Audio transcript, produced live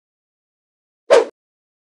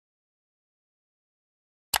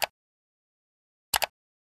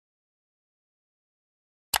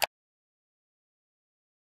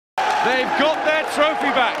They've got their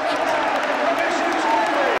trophy back.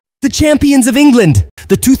 The champions of England!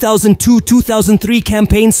 The 2002-2003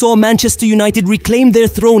 campaign saw Manchester United reclaim their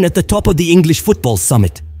throne at the top of the English football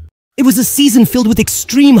summit. It was a season filled with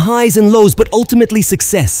extreme highs and lows, but ultimately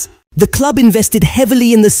success. The club invested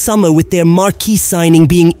heavily in the summer, with their marquee signing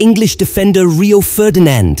being English defender Rio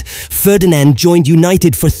Ferdinand. Ferdinand joined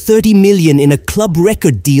United for £30 million in a club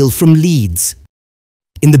record deal from Leeds.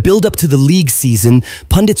 In the build-up to the league season,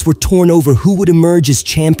 pundits were torn over who would emerge as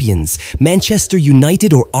champions, Manchester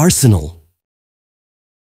United or Arsenal.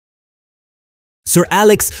 Sir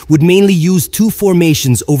Alex would mainly use two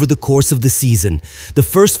formations over the course of the season. The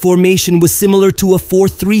first formation was similar to a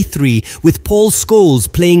 4-3-3, with Paul Scholes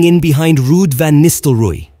playing in behind Ruud van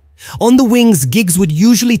Nistelrooy. On the wings, Giggs would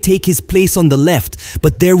usually take his place on the left,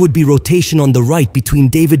 but there would be rotation on the right between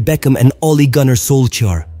David Beckham and Ole Gunnar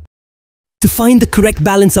Solskjaer. To find the correct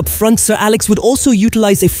balance up front, Sir Alex would also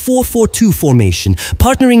utilize a 4-4-2 formation,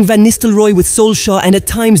 partnering Van Nistelrooy with Solskjaer and at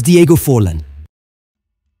times Diego Forlan.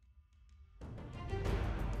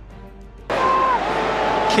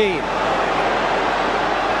 Keane.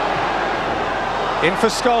 In for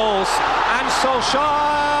Scholes and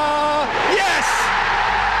Solskjaer. Yes!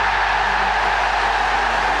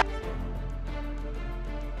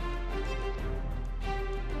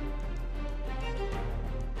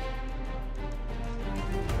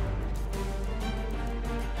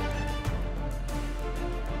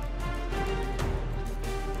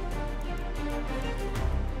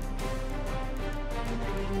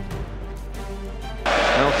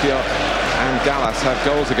 And Gallas have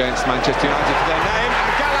goals against Manchester United for their name,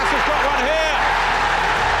 and Gallas has got one here.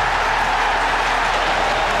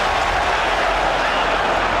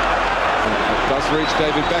 It does reach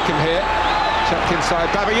David Beckham here. Checked inside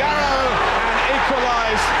Babayaro and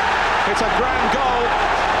equalised. It's a grand goal.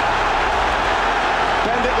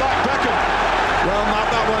 Bend it like Beckham. Well, mark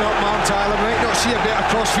that one up, Mount Tyler. Might not see a bit of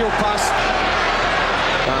cross-field pass.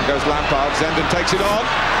 Down goes Lampard. Zenden takes it on.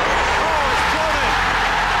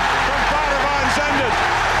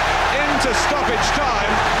 Into stoppage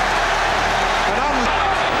time, and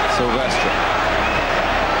Sylvester.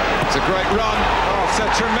 It's a great run. Oh, it's a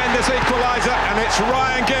tremendous equaliser, and it's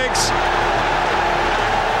Ryan Giggs.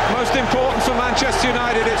 Most important for Manchester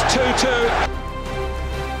United, it's 2-2.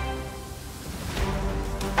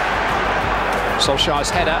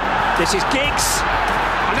 Solskjaer's header. This is Giggs,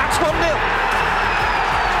 and that's 1-0.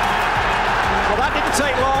 Well, that didn't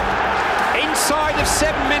take long. Inside of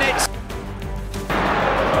 7 minutes.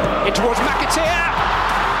 In towards McAteer.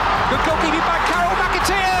 Good goalkeeping by Carroll.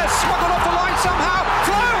 McAteer smuggled off the line somehow.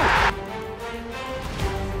 Through.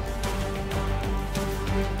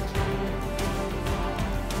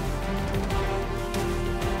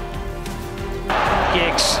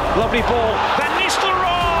 Giggs, lovely ball. Van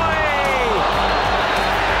Nistelrooy.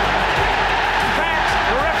 In fact,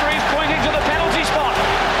 the referee's pointing to the penalty spot.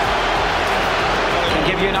 Can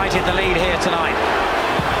give United the lead here tonight.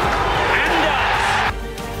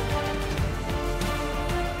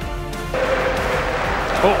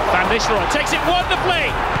 Oh, Van Nistelrooy takes it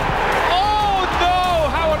wonderfully! Oh no,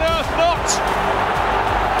 how on earth not?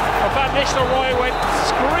 Van Nistelrooy went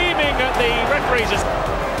screaming at the referees.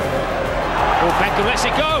 Oh, Beckham lets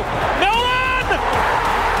it go. Nolan!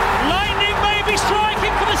 Lightning may be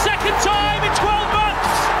striking for the second time in 12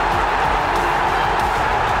 months!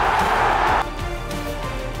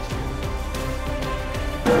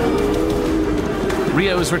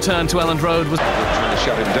 Rio's return to Elland Road was trying to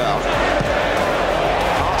shut him down.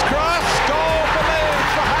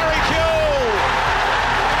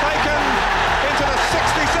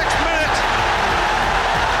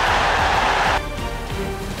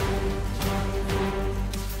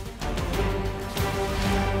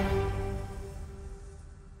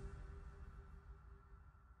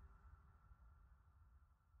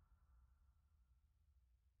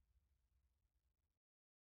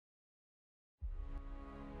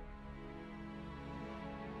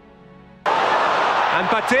 And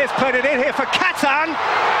Badir's played it in here for Katan.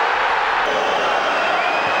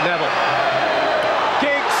 Neville.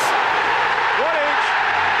 Giggs. 1 inch.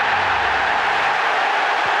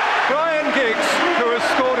 Ryan Giggs, who has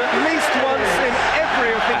scored at least once in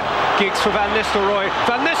every of them. Giggs for Van Nistelrooy.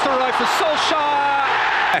 Van Nistelrooy for Solskjaer.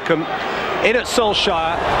 Beckham in at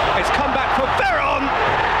Solskjaer. It's come back for Veron.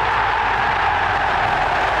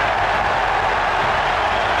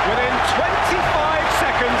 Within 25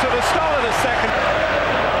 seconds of the start of the second.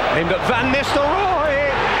 Aimed at Van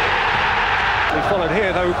Nistelrooy. We followed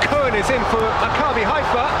here though. Cohen is in for Maccabi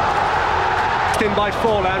Haifa. In by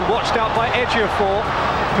Forlan, watched out by Ejiofor.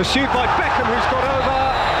 Pursued by Beckham, who's got over.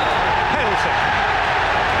 Penalty.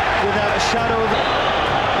 With shadow.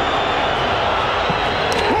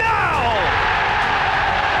 Now!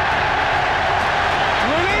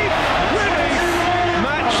 Relief!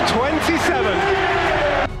 Match 27.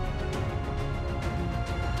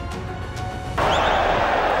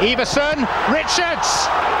 Everson, Richards.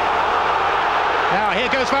 Now here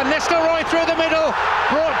goes Van Nistelrooy through the middle.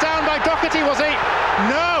 Brought down by Doherty, was he?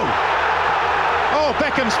 No! Oh,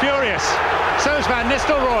 Beckham's furious. So's Van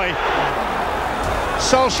Nistelrooy.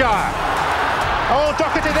 Solskjaer. Oh,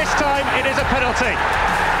 Doherty this time, it is a penalty.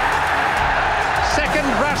 Second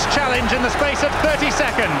rash challenge in the space of 30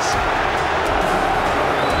 seconds.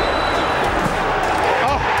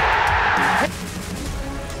 Oh.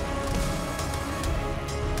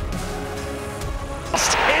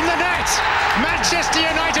 In the net. Manchester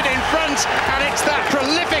United in front, and it's that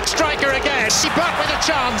prolific striker again. Back with a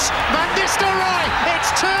chance. Van Nistelrooy,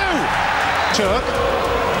 it's 2. Took.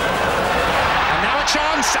 And now a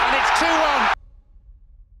chance, and it's 2-1.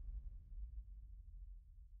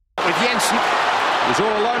 With Jensen. He's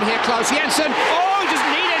all alone here, Klaus Jensen. Oh, he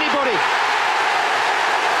doesn't need anybody.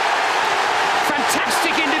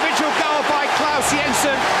 Fantastic individual goal by Klaus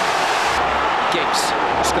Jensen. Giggs.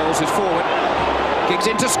 Scholes is forward. Giggs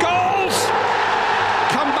into Scholes.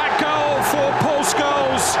 Comeback goal for Paul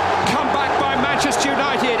Scholes. Comeback by Manchester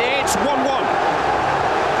United. It's 1-1.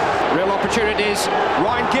 Real opportunities.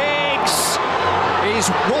 Ryan Giggs. He's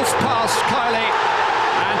wolfed past Kylie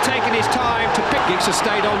and taken his time to pick. Giggs has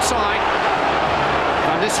stayed on side.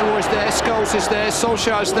 Van Nistelrooy's there. Scholes is there.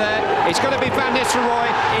 Solskjaer's there. It's going to be Van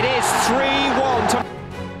Nistelrooy. It is 3-1 to...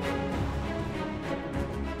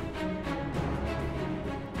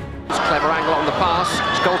 Clever angle on the pass.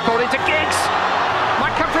 Scholes pulled into Giggs.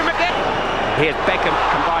 Might come from again. Here's Beckham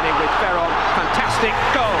combining with P.R.O. Fantastic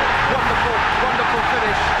goal. Wonderful, wonderful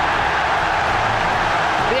finish.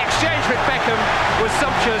 The exchange with Beckham was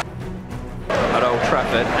sumptuous. At Old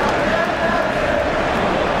Trafford.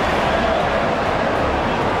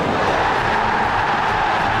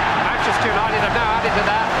 Manchester United have now added to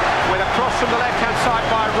that with a cross from the left-hand side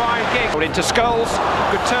by Ryan Giggs. Into Scholes.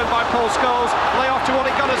 Good turn by Paul Scholes. Lay off to Ole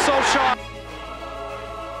Gunnar Solskjaer.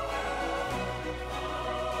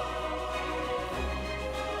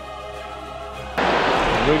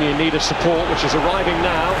 Rooney in need of support, which is arriving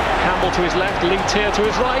now. Campbell to his left, linked here to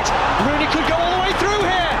his right. Rooney could go all the way through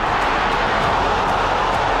here.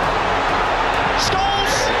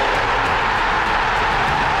 Scholes!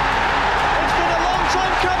 It's been a long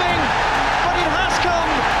time coming, but it has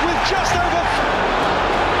come with just over...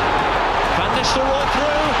 Van Nistelrooy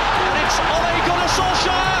through, and it's Ole Gunnar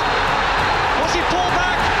Solskjaer. Was he pulled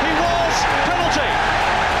back? He was. Penalty.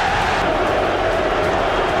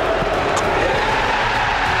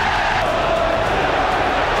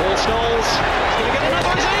 Scholes, he's going to get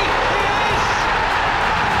another, is he? He is!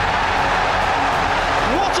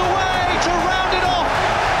 What a way to round it off!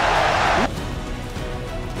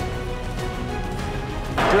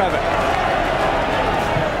 Brevet.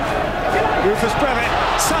 Rufus Brevet.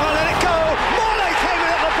 Salah let it go. Morley came in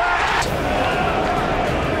at the back.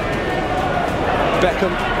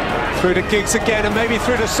 Beckham through to Giggs again, and maybe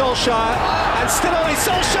through to Solskjaer. And still only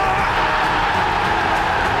Solskjaer!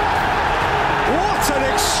 What an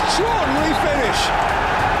extraordinary finish!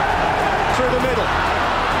 Through the middle.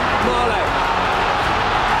 Marley.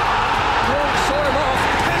 Won't saw him off.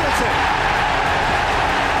 Penalty.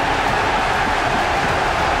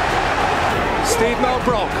 Steve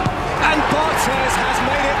Melbrock. And Barthez has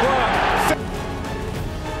made it work.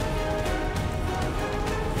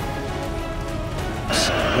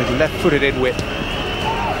 With left-footed in wit.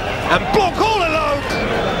 And Block all alone!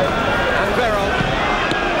 And P.R.O.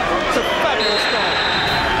 It's a fabulous goal.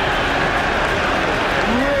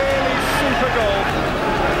 Really super goal.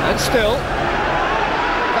 And still,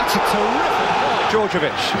 that's a terrific goal.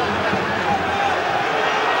 Djordjevic.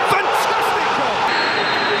 Fantastic goal!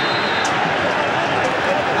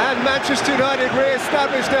 And Manchester United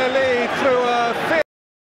re-established their lead through a fifth.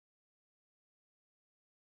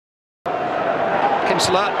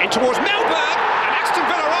 Kinsella in towards Melbourne, and Aston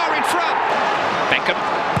Villa are in front. Beckham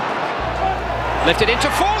lifted into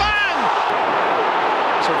Forlan.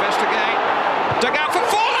 Sylvester again, dug out for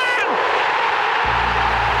Forlan.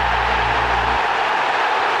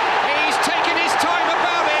 He's taken his time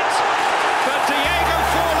about it, but Diego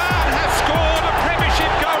Forlan has scored a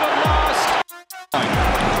Premiership goal at last.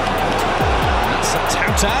 That's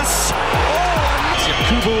Tautas. Oh, it's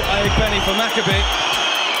Yakubu Ayegbeni for Maccabi,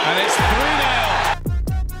 and it's 3-0.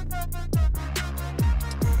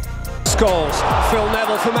 Scholes, Phil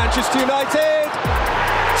Neville for Manchester United.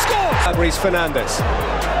 Scores! Fabrice Fernandes.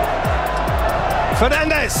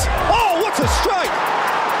 Fernandes! Oh, what a strike!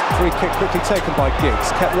 Free kick quickly taken by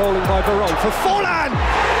Giggs, kept rolling by Varane for Forlan!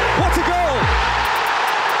 What a goal!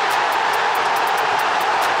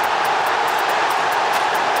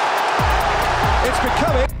 It's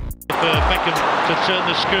becoming... Beckham to turn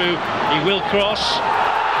the screw, he will cross,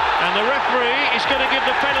 and the referee is going to give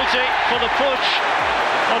the penalty for the push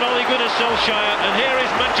on Ole Gunnar Solskjaer, and here is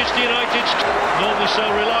Manchester United's, normally so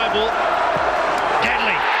reliable,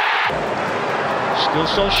 deadly. Still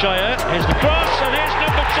Solskjaer, here's the cross, and here's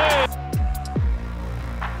number 2.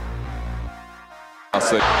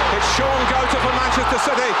 It's Sean Gota for Manchester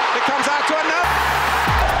City, it comes out to another.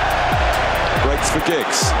 Breaks for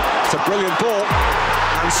Giggs, it's a brilliant ball,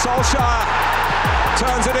 and Solskjaer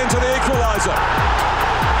turns it into the equaliser.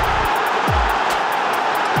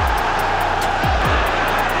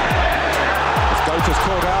 Gota's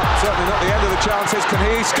caught out, certainly not the end of the chances. Can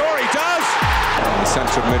he score? He does! In the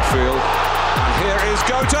centre of midfield. And here is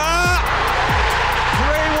Gota!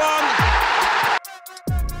 3-1.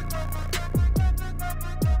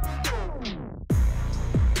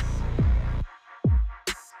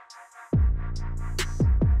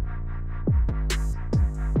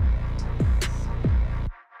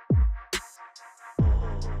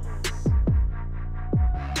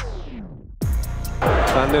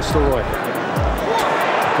 Van Nistelrooy.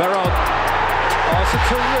 Varane. Oh, it's a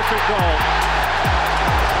terrific goal.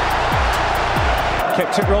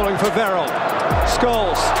 Kept it rolling for Varane.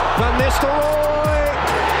 Scholes. Van Nistelrooy.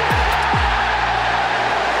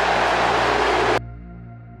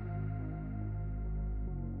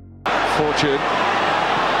 Fortune.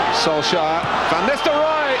 Solskjaer. Van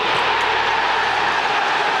Nistelrooy.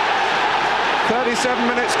 37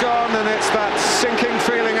 minutes gone, and it's that sinking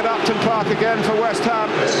feeling at Upton Park again for West Ham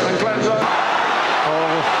and Glenroe.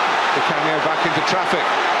 Oh, the cameo back into traffic.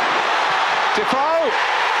 Defoe!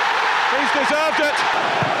 He's deserved it!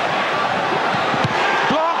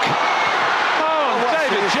 Block! Oh,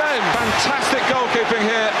 David James! Fantastic goalkeeping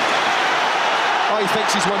here. Oh, he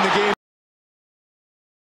thinks he's won the game.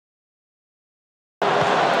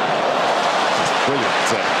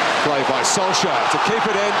 Brilliant play by Solskjaer to keep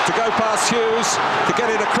it in, to go past Hughes, to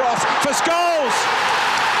get it across for Scholes!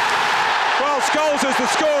 Well, Scholes is the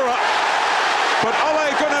scorer. But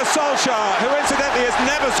Ole Gunnar Solskjaer, who incidentally has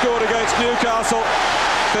never scored against Newcastle,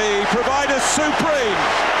 the provider supreme.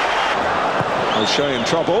 O'Shea in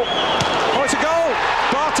trouble. Oh, it's a goal!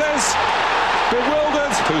 Bartes,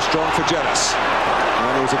 bewildered. Too strong for Jenas.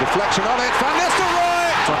 And there was a deflection on it. Van Nistelrooy!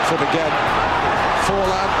 Front foot again.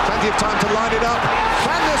 Forlan, plenty of time to line it up.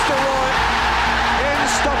 Van Nistelrooy in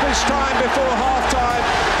stoppage time before half-time.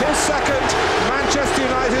 His second, Manchester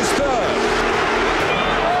United's third.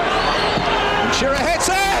 Shearer hits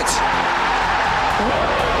it!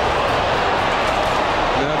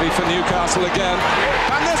 Nervy for Newcastle again.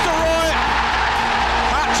 Van Nistelrooy,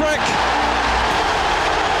 hat-trick.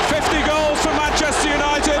 50 goals for Manchester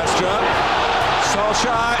United.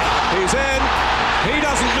 Solskjaer, he's in. He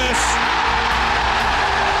doesn't miss.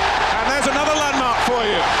 And there's another landmark for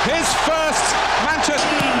you. His first Manchester...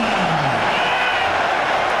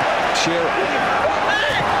 Shearer.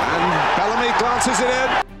 And Bellamy glances it in.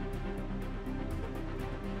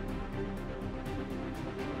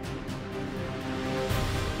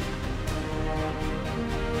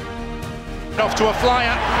 Off to a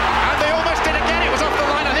flyer, and they almost did again. It was off the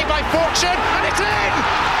line, I think, by Fortune, and it's in!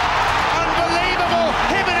 Unbelievable!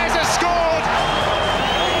 Jimenez has scored!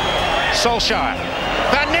 Solskjaer.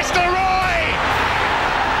 Van Nistelrooy!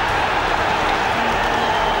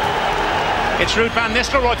 It's Ruud van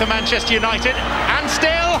Nistelrooy for Manchester United, and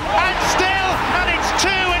still, and it's 2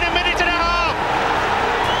 in a minute and a half!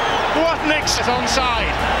 What next? It's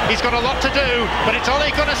onside. He's got a lot to do, but it's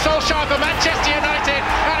Ole Gunnar Solskjaer for Manchester United,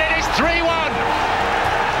 and it is 3-1.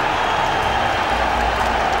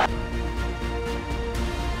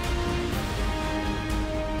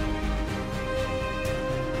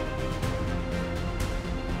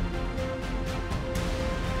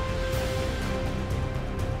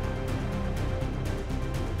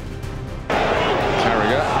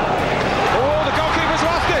 Carrier. Oh, the goalkeeper's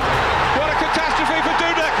lost it! What a catastrophe for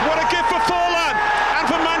Dudek! What a gift for Forlan and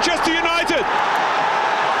for Manchester United!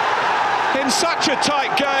 In such a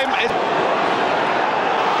tight game.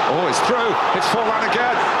 Oh, it's through. It's Forlan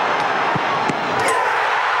again.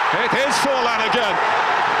 It is Forlan again.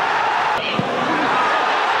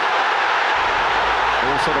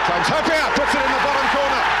 All sort of claims. Hopia puts it in the bottom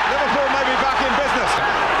corner. Liverpool may be back in business.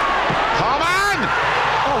 Harman!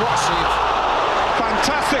 Oh, what a save.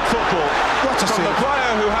 Fantastic football. What a from save. the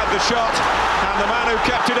player who had the shot and the man who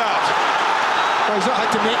kept it out. Well, he's not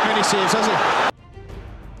had to make many saves, has he?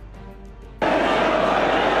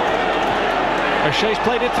 O'Shea's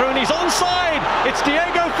played it through and he's onside. It's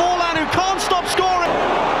Diego Forlan who can't stop scoring.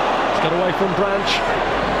 He's got away from Branch.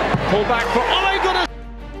 Pull back for Ole Gunnar.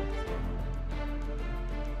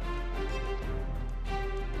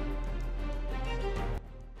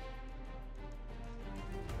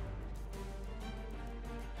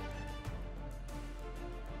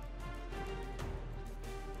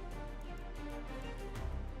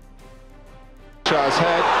 Shah's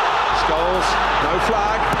head, Scholes, no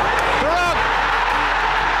flag, they're up!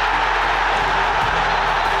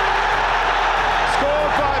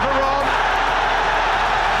 Scored by P.R.O.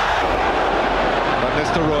 Van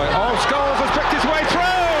Nistelrooy, oh, Scholes has picked his way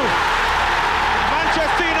through!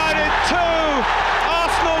 Manchester United 2,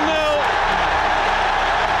 Arsenal 0.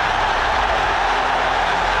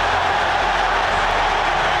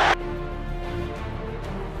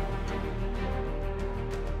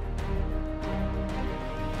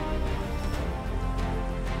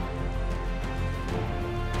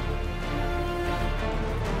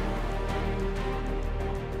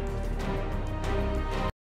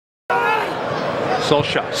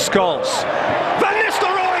 Solskjaer, Scholes, Van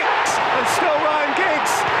Nistelrooy, and still Ryan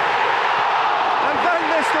Giggs, and Van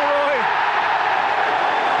Nistelrooy,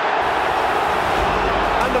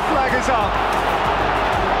 and the flag is up,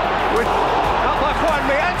 up by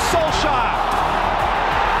Juanmi and Solskjaer,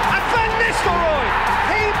 and Van Nistelrooy,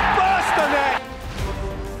 he burst the net.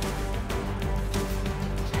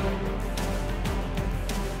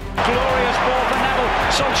 Glorious ball for Neville.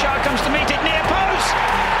 Solskjaer comes to meet it near post.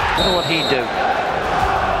 What would he do?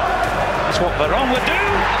 That's what P.R.O would do.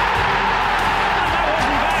 And that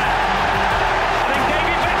wasn't bad. I think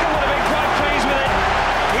David Beckham would have been quite pleased with it.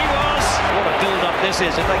 He was. What a build-up this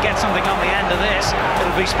is. If they get something on the end of this,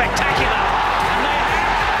 it'll be spectacular. And they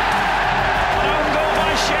have an own goal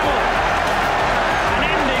by Schemmel. An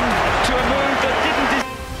ending to a move that didn't.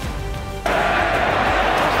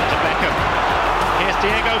 To Beckham. Here's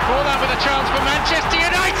Diego Forlan with a chance for Manchester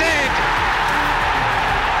United.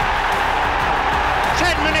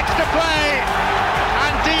 10 minutes to play,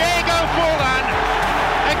 and Diego Forlan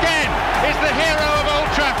again is the hero of Old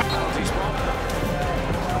Trafford.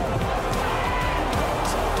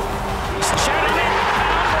 Shouting it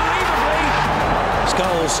unbelievably.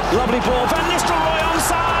 Scholes, lovely ball. Van Nistelrooy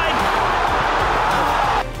onside.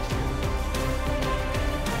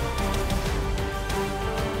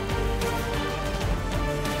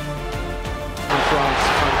 France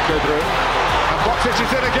and Kudru, and Boxic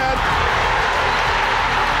is in again.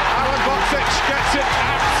 Boxic gets it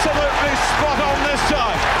absolutely spot on this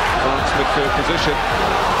time. France midfield position.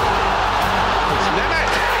 It's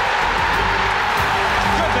Nemeth.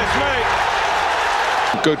 Goodness me.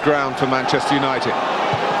 Good ground for Manchester United.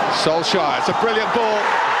 Solskjaer, it's a brilliant ball.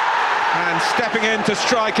 And stepping in to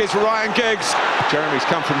strike is Ryan Giggs. Jeremy's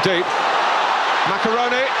come from deep.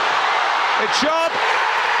 Macaroni. It's job.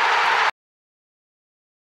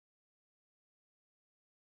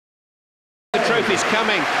 The trophy's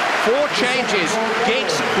coming. 4 changes.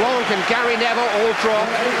 Giggs, Blanc and Gary Neville all drop.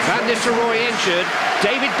 Van Nistelrooy injured.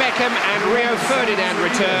 David Beckham and Rio Ferdinand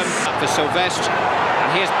return. Up for Sylvestre.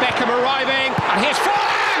 And here's Beckham arriving. And here's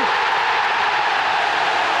Forlan!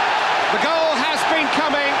 The goal has been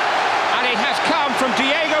coming. And it has come from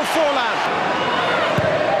Diego Forlan.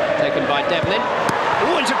 Taken by Devlin.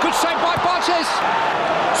 Oh, it's a good save by Bartes.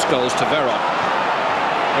 Scholes to P.R.O.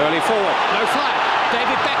 Early forward. No flag.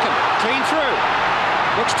 David Beckham. Clean through.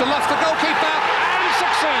 Looks to luff the goalkeeper and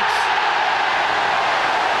succeeds.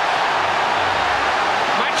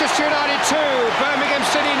 Manchester United 2, Birmingham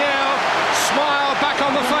City 0. Smile back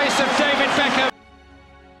on the face of David Beckham.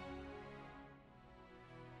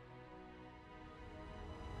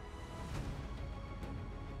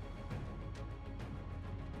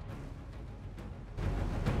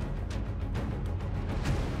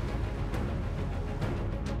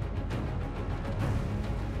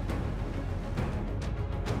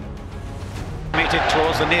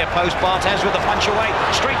 Towards the near post, Bartes with a punch away,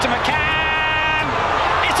 straight to McCann.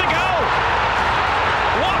 It's a goal.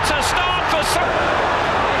 What a start for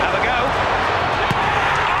Have a go.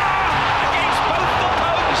 Against both the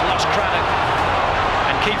posts. He's lost Craddock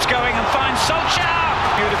and keeps going and finds Solskjaer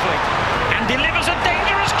beautifully and delivers a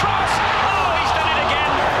dangerous cross. Oh, he's done it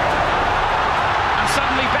again. And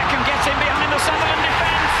suddenly Beckham gets in behind the Sunderland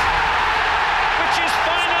defence, which is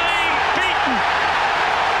finally beaten.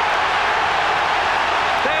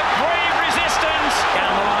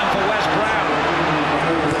 Down the line for Wes Brown.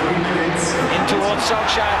 In towards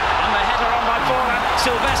Solskjaer, and the header on by Forlan.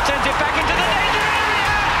 Sylvestre turns it back into the danger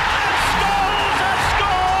area, and Scholes has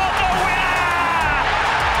scored the winner!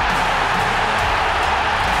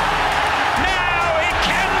 Now it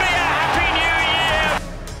can be a happy new year!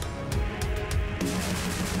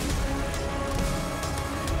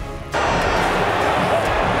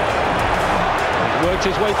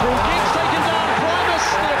 worked his way through. Giggs taken down, Primus,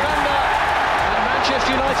 the defender, and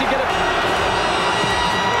Manchester United get it.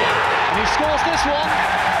 And he scores this one.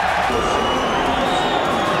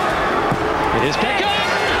 It is Beckham,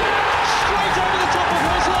 straight over the top of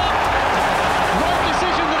Whistler. Right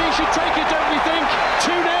decision that he should take it, don't we think?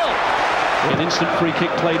 2-0. An instant free kick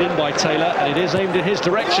played in by Taylor, and it is aimed in his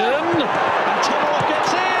direction. And Tomahawk gets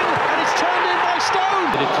in, and it's turned in by Stone.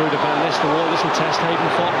 It through to Van Nistelrooy. This will test Hayden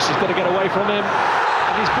Fox. He's got to get away from him,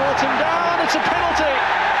 and he's brought him down. It's a penalty.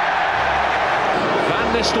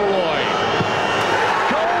 Van Nistelrooy.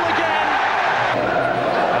 Goal again.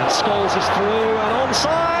 And Scholes is through and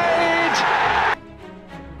onside.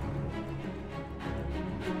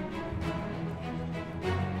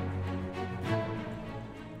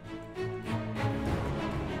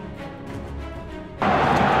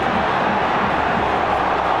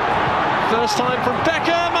 First time from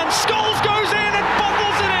Beckham, and Scholes goes in and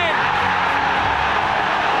bundles it in.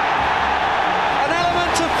 An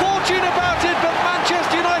element of fortune about it, but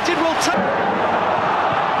Manchester United will take.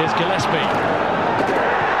 Here's Gillespie.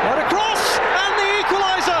 Right across, and the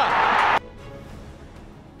equaliser.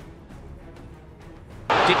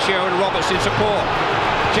 Diccio and Roberts in support.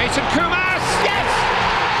 Jason Kumas, yes!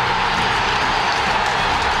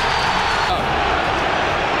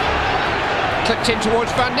 Clipped in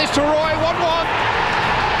towards Van Nistelrooy, 1-1.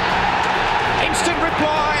 Instant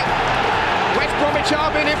reply. West Bromwich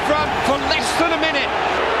Albion in front for less than a minute.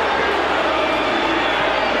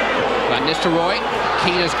 Van Nistelrooy,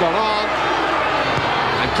 Keane has gone on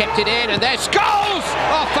and kept it in, and there's Scholes!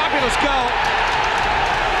 Oh, fabulous goal.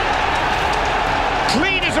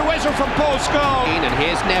 Clean as a whistle from Paul Scholes. And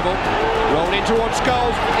here's Neville, rolled in towards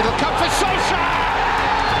Scholes. It'll come for Solskjaer.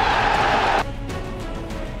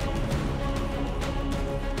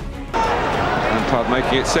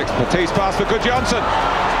 Making it 6. Matisse pass for Good Johnson.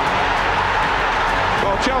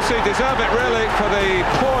 Well, Chelsea deserve it really for the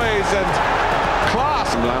poise and class.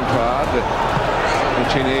 Lampard,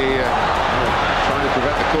 Mancini trying to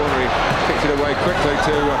prevent the corner. He kicked it away quickly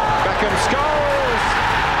to Beckham. Scholes.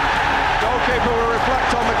 Goalkeeper will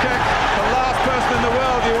reflect on the kick. The last person in the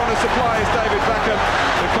world you want to supply is David Beckham,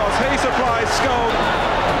 because he supplies Scholes.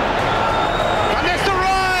 And it's the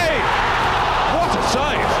Ray. What a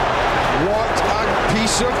save! What a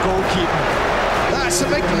piece of goalkeeping. That's a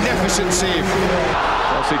magnificent save.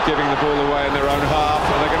 Chelsea giving the ball away in their own half,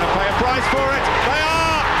 and they're going to pay a price for it. They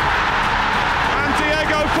are! And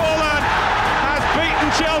Diego Forlan has beaten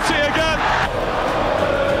Chelsea again.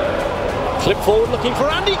 Flip forward looking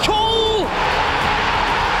for Andy Cole.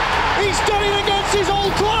 He's done it against his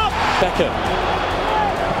old club. Beckham.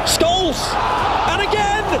 Scholes. And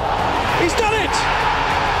again, he's done it.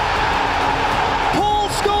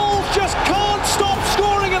 Just can't stop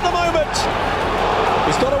scoring at the moment.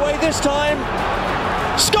 He's got away this time.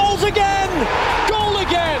 Scholes again. Goal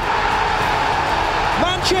again.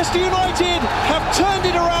 Manchester United have turned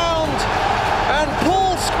it around, and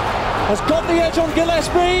Paul has got the edge on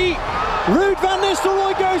Gillespie. Ruud van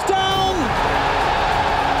Nistelrooy goes down,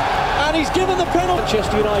 and he's given the penalty.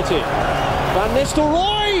 Manchester United. Van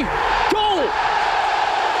Nistelrooy. Goal.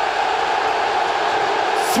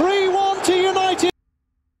 3-1 to United.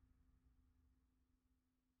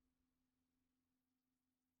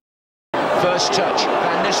 First touch,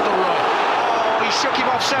 Van Nistelrooy. Oh, he shook him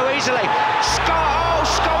off so easily.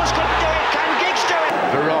 Scholes couldn't do it. Can Giggs do it?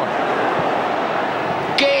 Veron.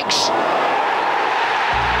 Giggs.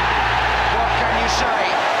 What can you say?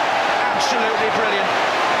 Absolutely brilliant.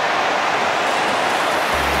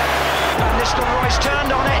 Van Nistelrooy's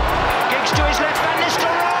turned on it. Giggs to his left. Van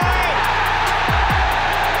Nistelrooy.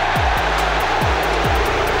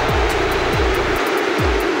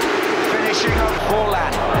 Finishing off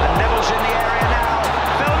Forlan. And Neville's in the area now.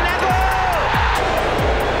 Phil Neville!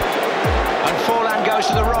 And Forlan goes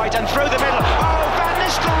to the right and through the middle. Oh, Van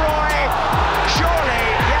Nistelrooy! Surely,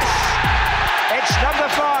 yes. It's number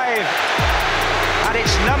 5. And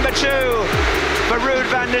it's number 2 for Ruud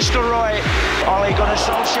van Nistelrooy. Ole Gunnar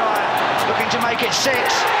Solskjaer looking to make it 6.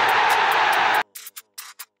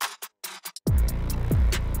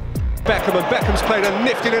 Beckham, and Beckham's played a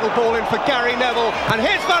nifty little ball in for Gary Neville, and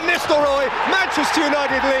here's Van Nistelrooy. Manchester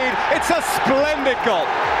United lead. It's a splendid goal.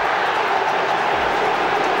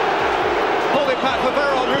 Pulled it back for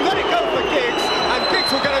Veron, who let it go for Giggs, and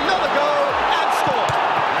Giggs will get another goal and score.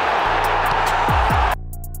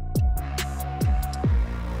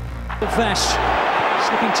 Vesh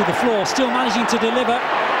slipping to the floor, still managing to deliver.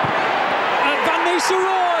 And Van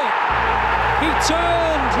Nistelrooy, he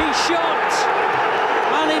turned, he shot.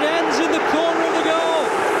 And it ends in the corner of the goal.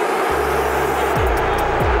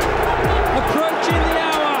 Approaching the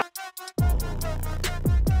hour.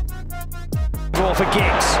 for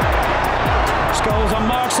Giggs. Scholes on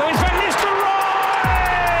mark, so it's Van Nistelrooy!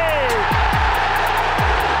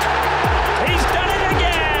 He's done it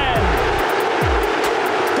again!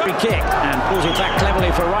 Free kick, and pulls it back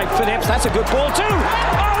cleverly for Wright Phillips. That's a good ball too!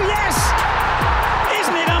 Oh yes!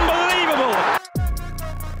 Isn't it unbelievable?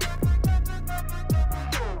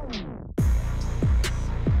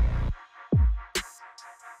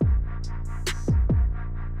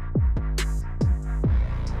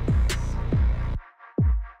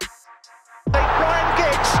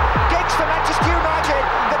 Giggs for Manchester United.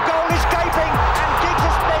 The goal is gaping and Giggs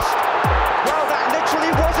has missed. Well, that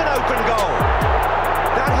literally was an open goal.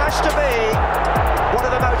 That has to be one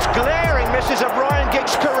of the most glaring misses of Ryan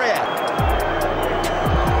Giggs' career.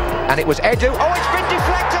 And it was Edu. Oh, it's been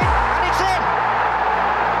deflected and it's in.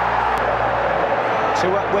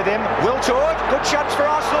 Two up with him. Wiltord. Good chance for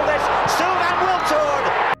Arsenal this. Sylvain Wiltord.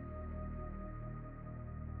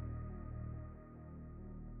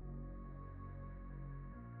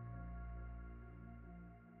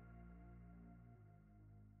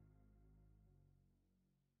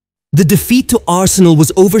 The defeat to Arsenal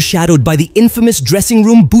was overshadowed by the infamous dressing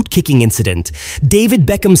room boot-kicking incident. David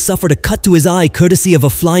Beckham suffered a cut to his eye courtesy of a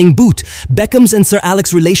flying boot. Beckham's and Sir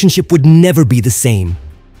Alex's relationship would never be the same.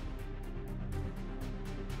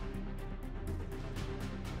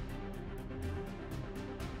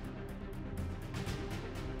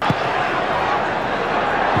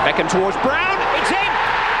 Beckham towards Brown, it's in!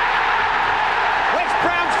 West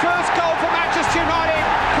Brown's first goal for Manchester United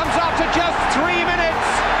comes after just 3 minutes.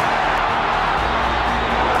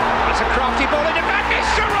 It's a crafty ball into Van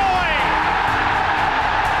Nistelrooy!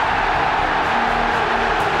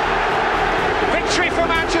 Victory for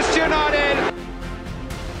Manchester United!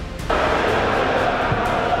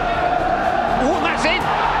 Oh, that's in!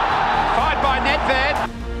 Fired by Nedved.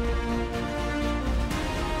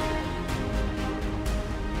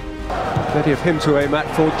 Plenty of him to aim at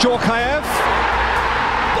for Djorkaeff.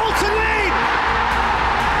 Bolton lead!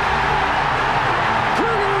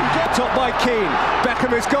 Top by Keane.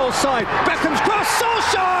 Beckham is goal side. Beckham's cross.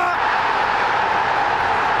 Solskjaer!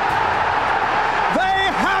 They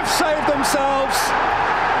have saved themselves.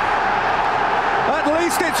 At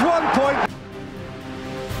least it's 1 point.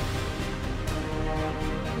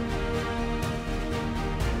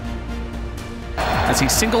 As he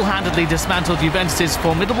single-handedly dismantled Juventus'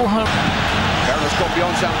 formidable home. Perez got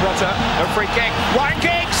beyond Zambrota. No free kick. Ryan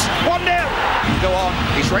Giggs. 1-0. Go on.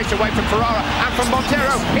 He's raced away from Ferrara and from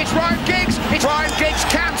Montero. It's Ryan Giggs. Ryan Giggs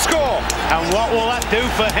can score. And what will that do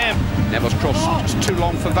for him? Neville's cross just too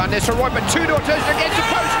long for Van Nistelrooy, but 2-0 turns against the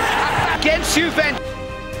post and back against Juventus.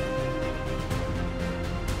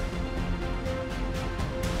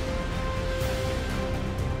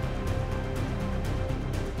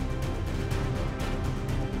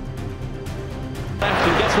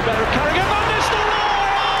 And gets the better of Carragher. Van Nistelrooy!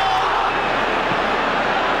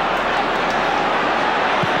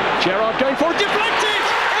 Gerrard going for it, deflected!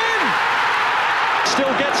 In!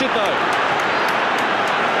 Still gets it though.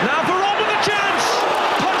 Now P.R.O with a chance!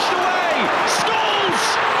 Punched away! Scholes!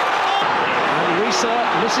 And Risa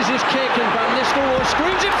misses his kick and Van Nistelrooy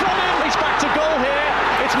screams it from him! He's back to goal here.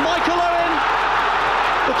 It's Michael Owen.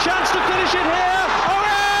 The chance to finish it here.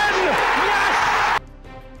 Owen! Yes!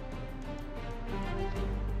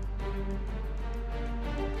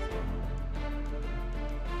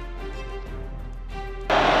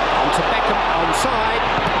 To Beckham onside,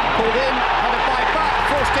 pulled in, headed by Butt,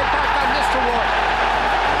 forced in by Van Nistelrooy.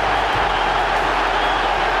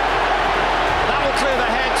 That will clear the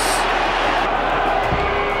heads.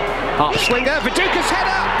 Half swinger, Viduka's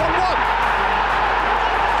header, 1-1.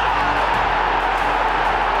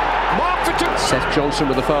 Mark Viduka. Seth Johnson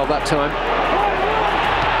with the foul that time.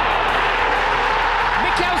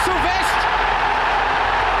 Mikel Sylvestre,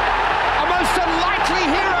 a most unlikely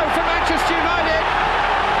hero for Manchester United.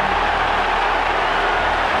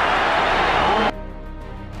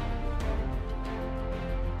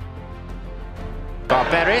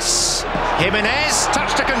 Barberis, Jimenez,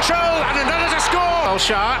 touch to control, and another to score!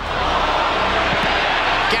 Solskjaer,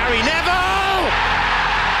 Gary Neville!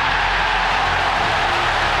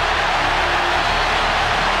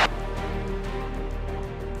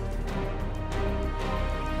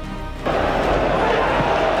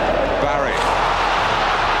 Barry.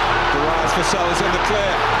 Darius Vassell is in the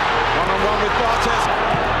clear. One-on-one with Bartes.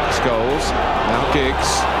 Scholes, now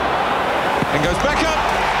Giggs. In goes Beckham.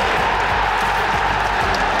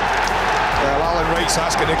 Well, Alan Wright's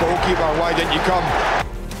asking the goalkeeper, why didn't you come?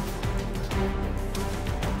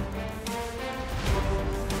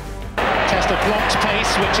 Test of blocked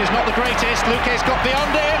pace, which is not the greatest. Luque's got beyond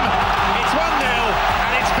him. It's 1-0,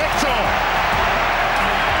 and it's Victor.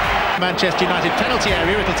 Manchester United penalty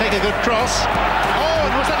area. It'll take a good cross. Oh,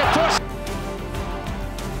 it was like a push.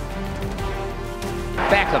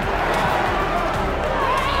 Beckham.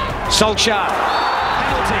 Solskjaer.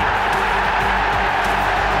 Penalty.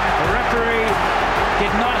 The referee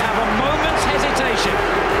did not have a moment's hesitation.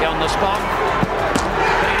 On the spot.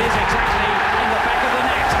 But it is exactly in the back of the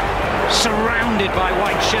net. Surrounded by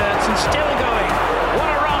white shirts and still going. What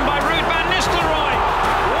a run by Ruud van Nistelrooy.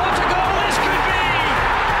 What a goal this could be.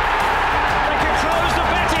 They could close the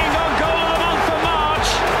betting on goal of the month for March.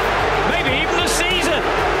 Maybe even the season.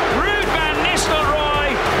 Ruud van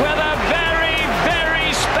Nistelrooy with a very, very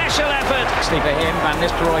special effort. See for him, Van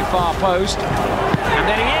Nistelrooy far post. And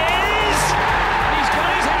there he is. He's got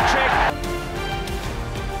his hat-trick.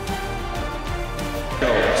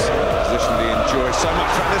 Position they enjoy so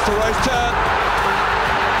much. Van Nistelrooy's turn.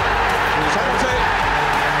 Penalty.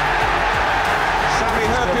 Sami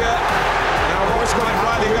Hyypiä. Now what's Ryan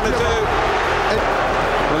Riley going to do?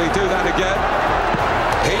 Will he do that again?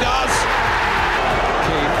 He does.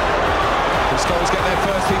 Keane. The Skulls get there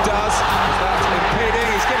first. He does. Is that impeding?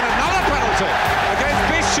 He's given another penalty against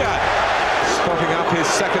Bisha. Spotting up his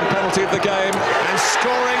second penalty of the game and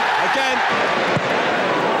scoring again.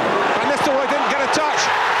 Van Nistelrooy didn't get a touch,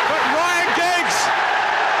 but Ryan Giggs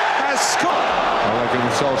has scored. I reckon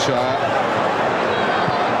Solskjaer.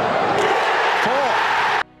 4.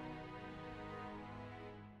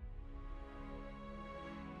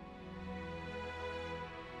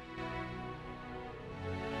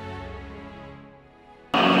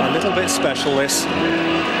 A little bit special, this.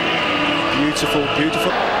 Beautiful,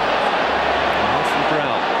 beautiful. From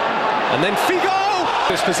Brown. And then Figo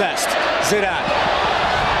is possessed. Zidane.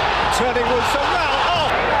 Turning with Raul. Oh!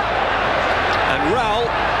 And Raul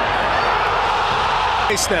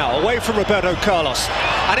is now away from Roberto Carlos.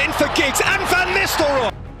 And in for Giggs and Van Nistelrooy.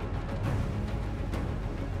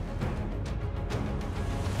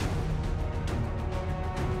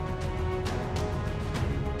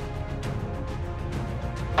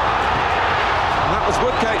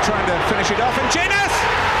 Woodgate trying to finish it off, and Genius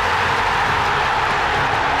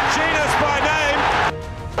by name.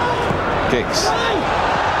 Giggs.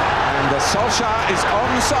 And the Solskjaer is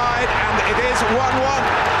onside, and it is 1-1.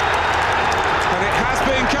 And it has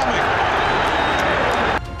been coming.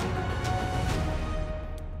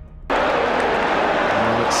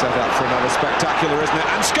 Oh, it's set up for another spectacular, isn't it?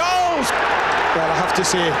 And Scholes! Well, I have to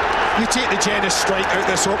say, you take the Genius strike out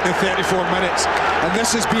this opening 34 minutes, and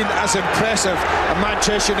this has been as impressive a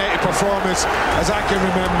Manchester United performance as I can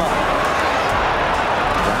remember.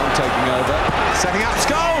 Brown taking over, setting up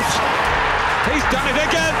Scholes. He's done it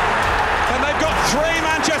again, and they've got 3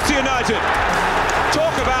 Manchester United.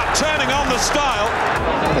 Talk about turning on the style.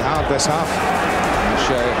 They hard this half.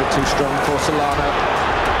 O'Shea a bit too strong for Solano.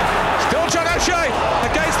 Still John O'Shea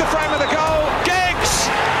against the frame of the goal. Giggs.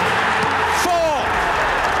 4.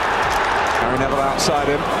 Harry Neville outside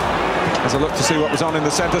him. Has a look to see what was on in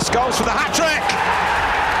the centre. Scholes for the hat-trick.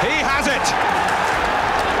 He has it.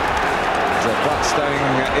 The butt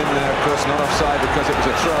staying in there, of course, not offside because it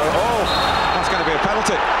was a throw. Oh, that's going to be a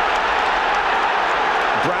penalty.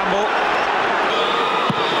 Bramble.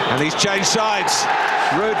 And he's changed sides.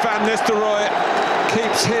 Ruud van Nistelrooy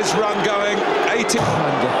keeps his run going. 80.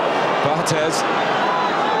 And Barthez.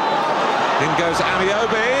 In goes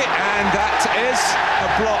Amiobi, and that is a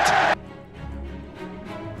blot.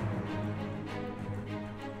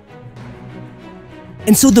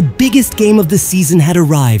 And so the biggest game of the season had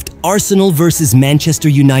arrived, Arsenal versus Manchester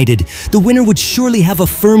United. The winner would surely have a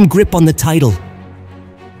firm grip on the title.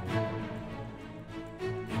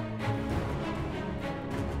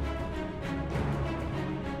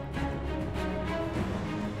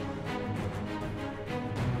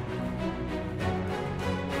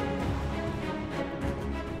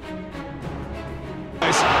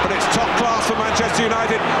 But it's top class for Manchester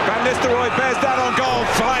United. Van Nistelrooy bears down on goal,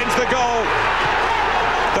 finds the goal.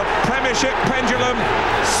 The Premiership pendulum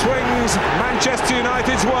swings Manchester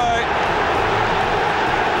United's way.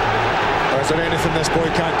 Is there anything this boy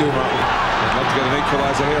can't do, Martin? I'd love to get an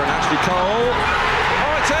equaliser here, and Ashley Cole.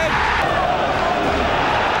 Oh, it's in!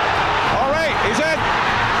 All right, he's in.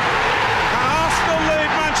 And Arsenal lead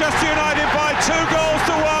Manchester United by 2 goals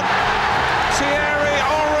to 1. Thierry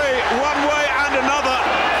Henry, one way and another.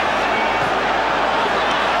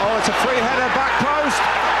 Oh, it's a free header, back post.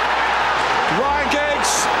 Ryan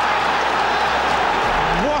Giggs.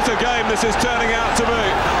 What a game this is turning out to be.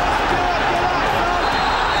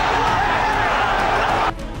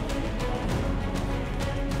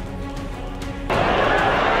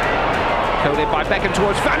 Coded by Beckham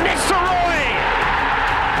towards Van Nistelrooy.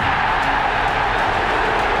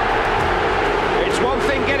 It's one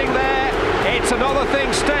thing getting there. Another thing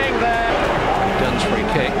staying there. Dunn's free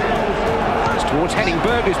kick. It's towards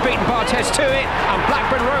Henningberg, who's beaten Bartes to it, and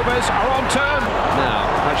Blackburn Rovers are on turn. Now,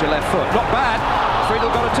 how's your left foot? Not bad. Friedel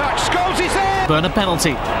got a touch. Scholes is there! Burn a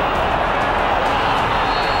penalty.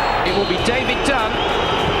 It will be David Dunn.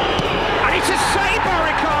 And it's a save by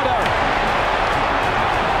Ricardo.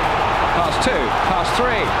 Pass 2, pass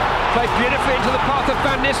 3. Played beautifully into the path of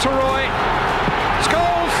Van Nistelrooy.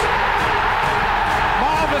 Scholes!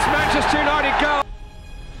 Marvellous Manchester United goal.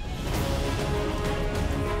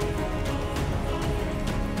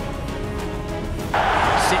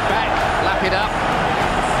 Sit back, lap it up,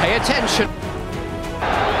 pay attention.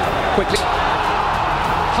 Quickly.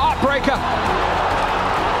 Heartbreaker.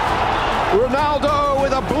 Ronaldo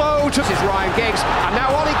with a blow to... This is Ryan Giggs, and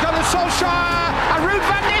now Ole Gunnar Solskjaer, and Ruud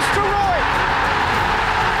van Nistelrooy.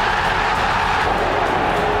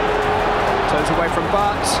 Turns away from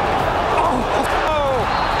Bart. Oh!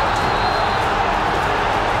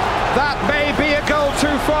 That may be a goal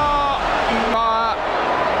too far.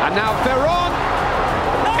 And now Veron.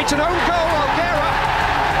 It's an own goal, Algera.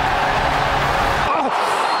 Oh!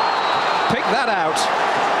 Pick that out.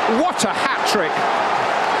 What a hat-trick.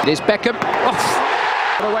 It is Beckham.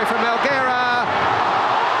 Oh, away from Algera.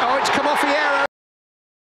 Oh, it's come off the arrow.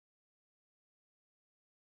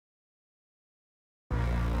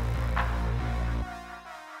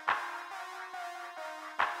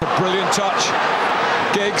 Brilliant touch.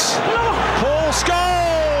 Giggs. Paul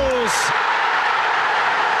Scholes.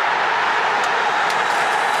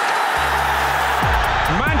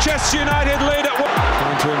 Manchester United lead at 1.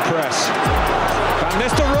 Trying to impress. Van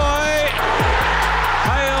Nistelrooy.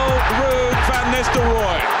 Ruud van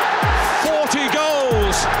Nistelrooy. 40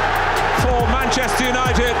 goals for Manchester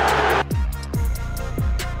United.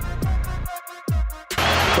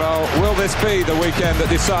 Well, will this be the weekend that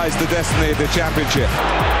decides the destiny of the championship?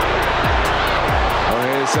 Oh,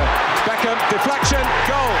 here's Beckham, deflection,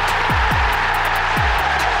 goal.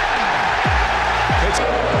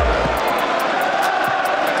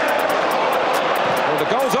 Well, the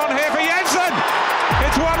goal's on here for Jensen.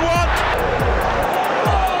 It's 1-1.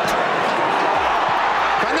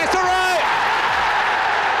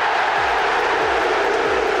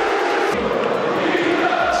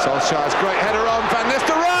 Solskjaer's great header on Van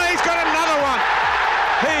Nistelrooy. He's got another one.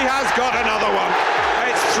 He has got another one.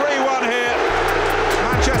 It's 3-1 here.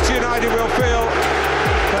 Manchester United will feel.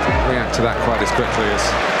 React to that quite as quickly as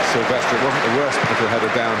Sylvester. It wasn't the worst little header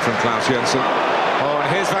down from Klaus Jensen. Oh, and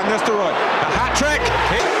here's Van Nistelrooy. A hat-trick.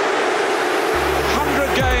 100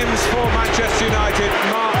 games for Manchester United.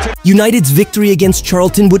 United's victory against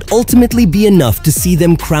Charlton would ultimately be enough to see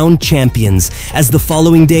them crowned champions, as the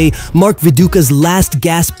following day, Mark Viduka's last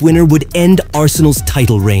gasp winner would end Arsenal's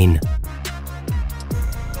title reign.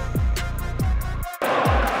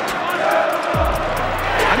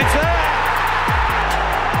 And it's there!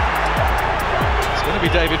 It's going to be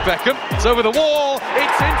David Beckham. It's over the wall.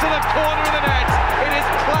 It's into the corner of the net. It is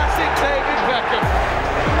classic David Beckham.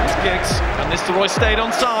 It's Giggs, and Nistelrooy stayed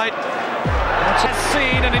onside. As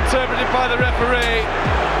seen and interpreted by the referee.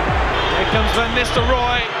 Here comes Van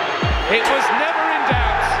Nistelrooy. It was never